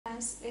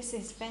friends, this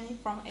is Fanny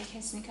from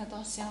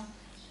aksneaker.com.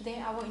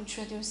 Today I will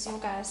introduce you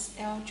guys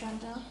Air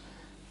Jordan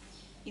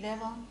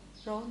 11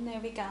 Road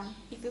Navy Gun.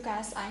 If you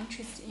guys are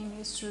interested in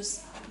these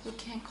shoes, you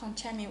can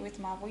contact me with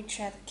my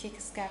Wechat, Kick,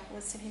 Skype, or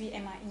CPP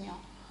and my email.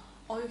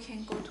 Or you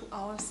can go to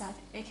our website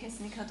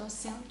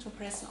aksneaker.com to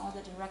place an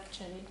order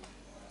directly.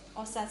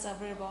 All sizes are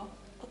available.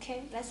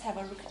 Okay, let's have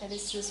a look at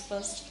these shoes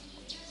first.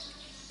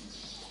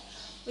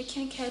 We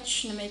can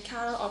catch the main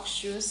color of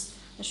shoes.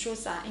 The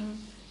shoes are in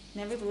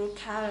navy blue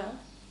color,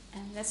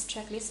 and let's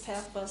check this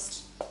pair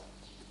first.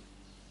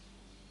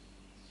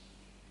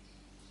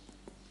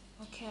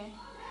 Okay,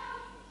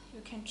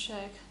 you can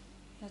check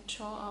the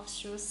toe of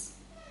shoes,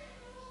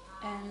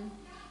 and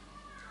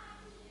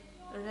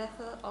the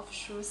leather of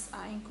shoes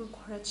are in good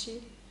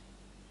quality.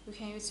 You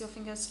can use your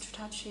fingers to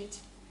touch it,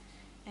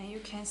 and you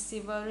can see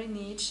very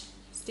neat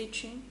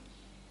stitching.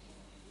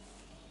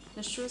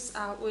 The shoes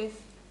are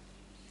with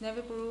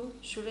navy blue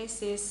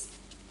shoelaces,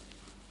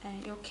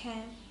 and you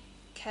can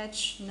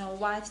catch the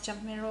white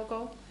Jumpman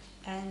logo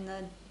and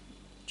the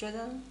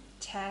Jordan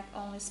tag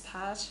on this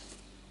part.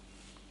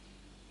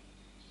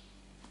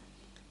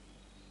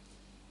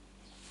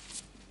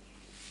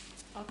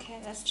 Okay,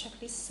 let's check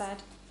this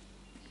side.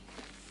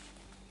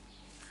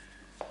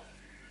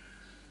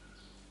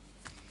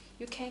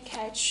 You can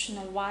catch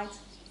the white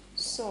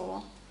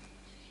sole,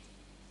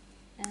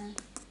 and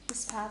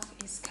this part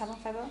is carbon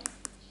fiber.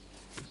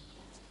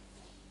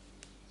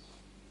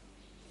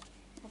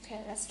 Okay,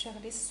 let's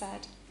check this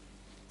side.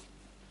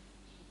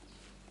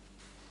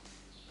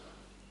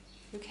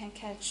 You can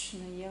catch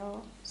the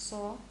yellow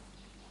sole.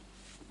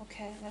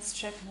 Okay, let's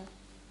check the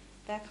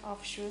back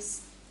of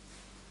shoes.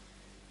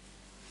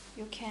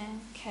 You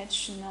can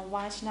catch the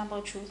white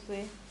number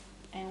 23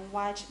 and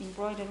white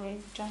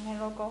embroidery Jumpman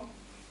logo.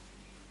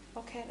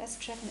 Okay, let's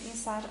check the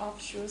inside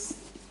of shoes.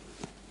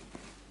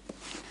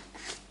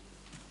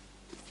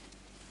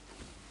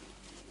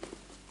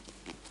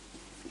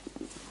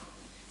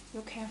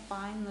 You can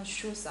find the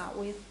shoes are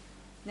with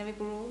navy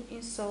blue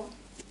insole,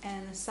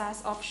 and the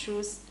size of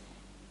shoes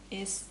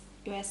is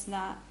US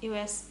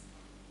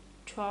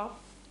 12,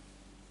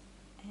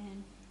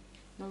 and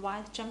the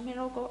white Jumpman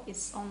logo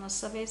is on the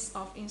surface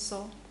of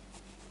insole.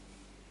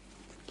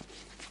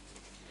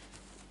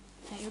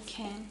 And you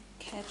can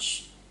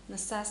catch the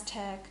size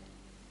tag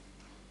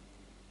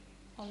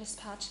on this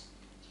part.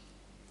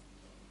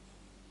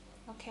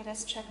 Okay,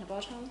 let's check the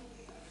bottom.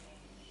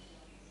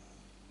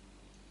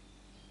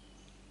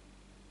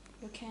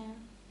 You can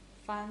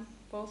find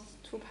both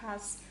two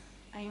parts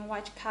are in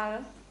white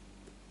color.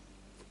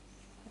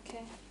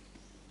 Okay,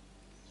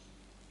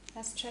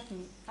 let's check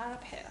the other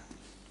pair.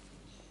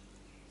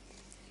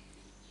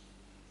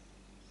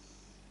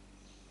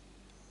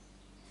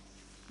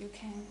 You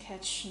can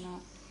catch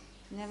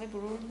the navy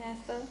blue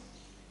leather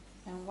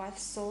and white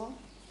sole,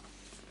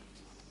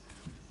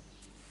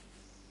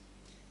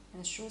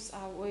 and the shoes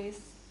are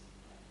with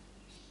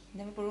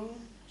navy blue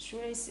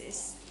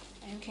shoelaces,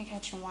 and you can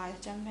catch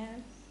white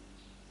Jumpman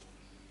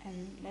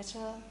and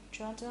letter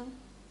Jordan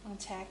on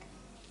the tag.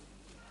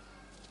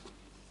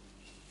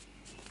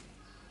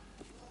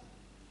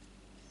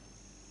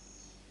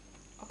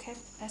 Okay,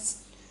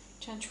 let's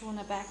turn to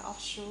the back of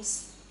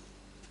shoes.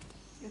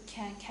 You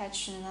can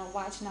catch the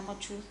white number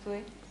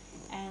 23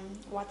 and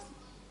white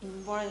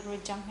embroidery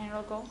Jumpman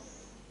logo.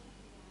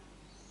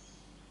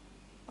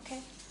 Okay,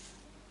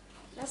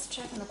 let's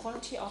check the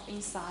quality of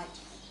inside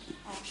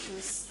of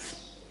shoes.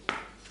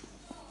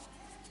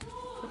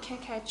 You can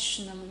catch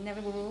the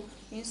navy blue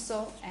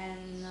insole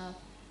and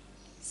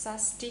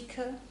size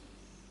sticker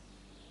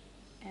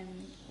and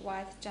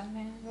white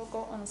Jumpman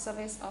logo on the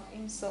surface of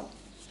insole.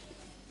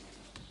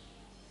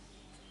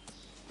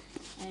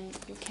 And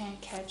you can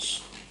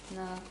catch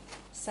the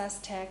size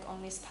tag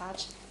on this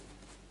part.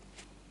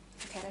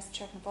 Okay, let's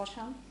check the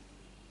bottom.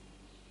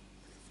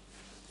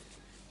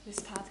 This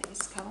part is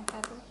carbon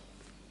fiber.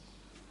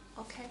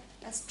 Okay,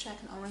 let's check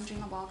the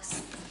original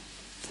box.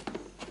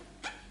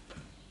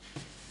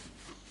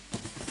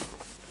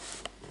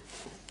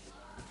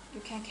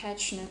 You can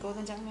catch the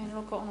golden Jumpman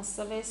logo on the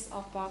surface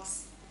of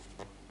box.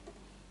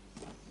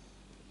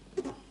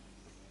 And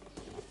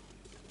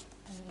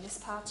this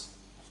part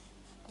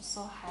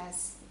also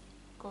has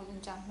golden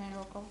Jumpman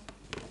logo.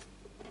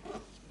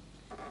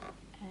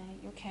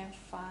 And you can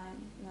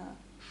find the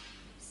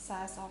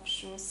size of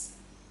shoes.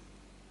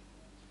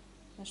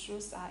 The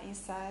shoes are in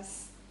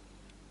size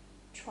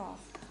 12.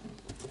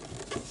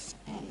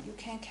 And you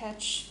can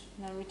catch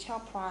the retail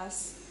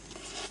price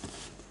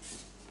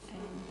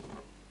and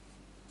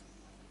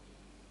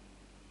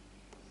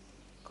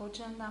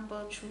golden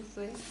number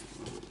 23.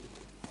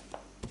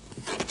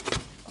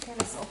 Okay,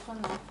 let's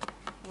open the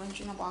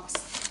original box.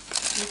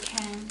 You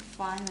can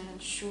find the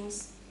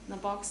shoes. The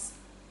box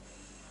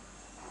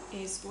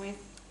is with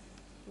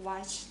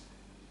white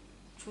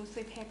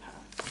 23 paper.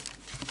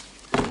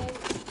 Okay.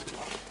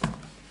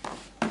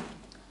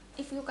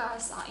 If you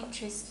guys are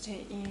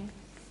interested in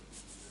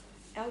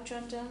Air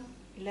Jordan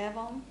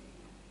 11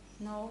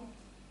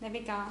 Navy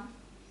Gun,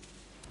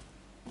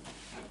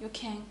 you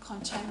can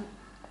contact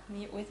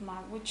me with my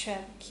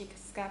Wechat, Kik,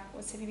 Skype,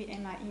 or CPP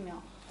and my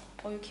email.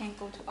 Or you can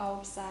go to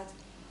our website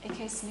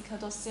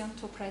aksneaker.com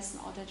to place an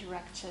order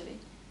directly.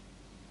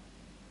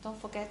 Don't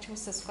forget to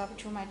subscribe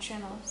to my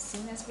channel. See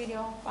you next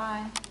video.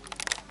 Bye.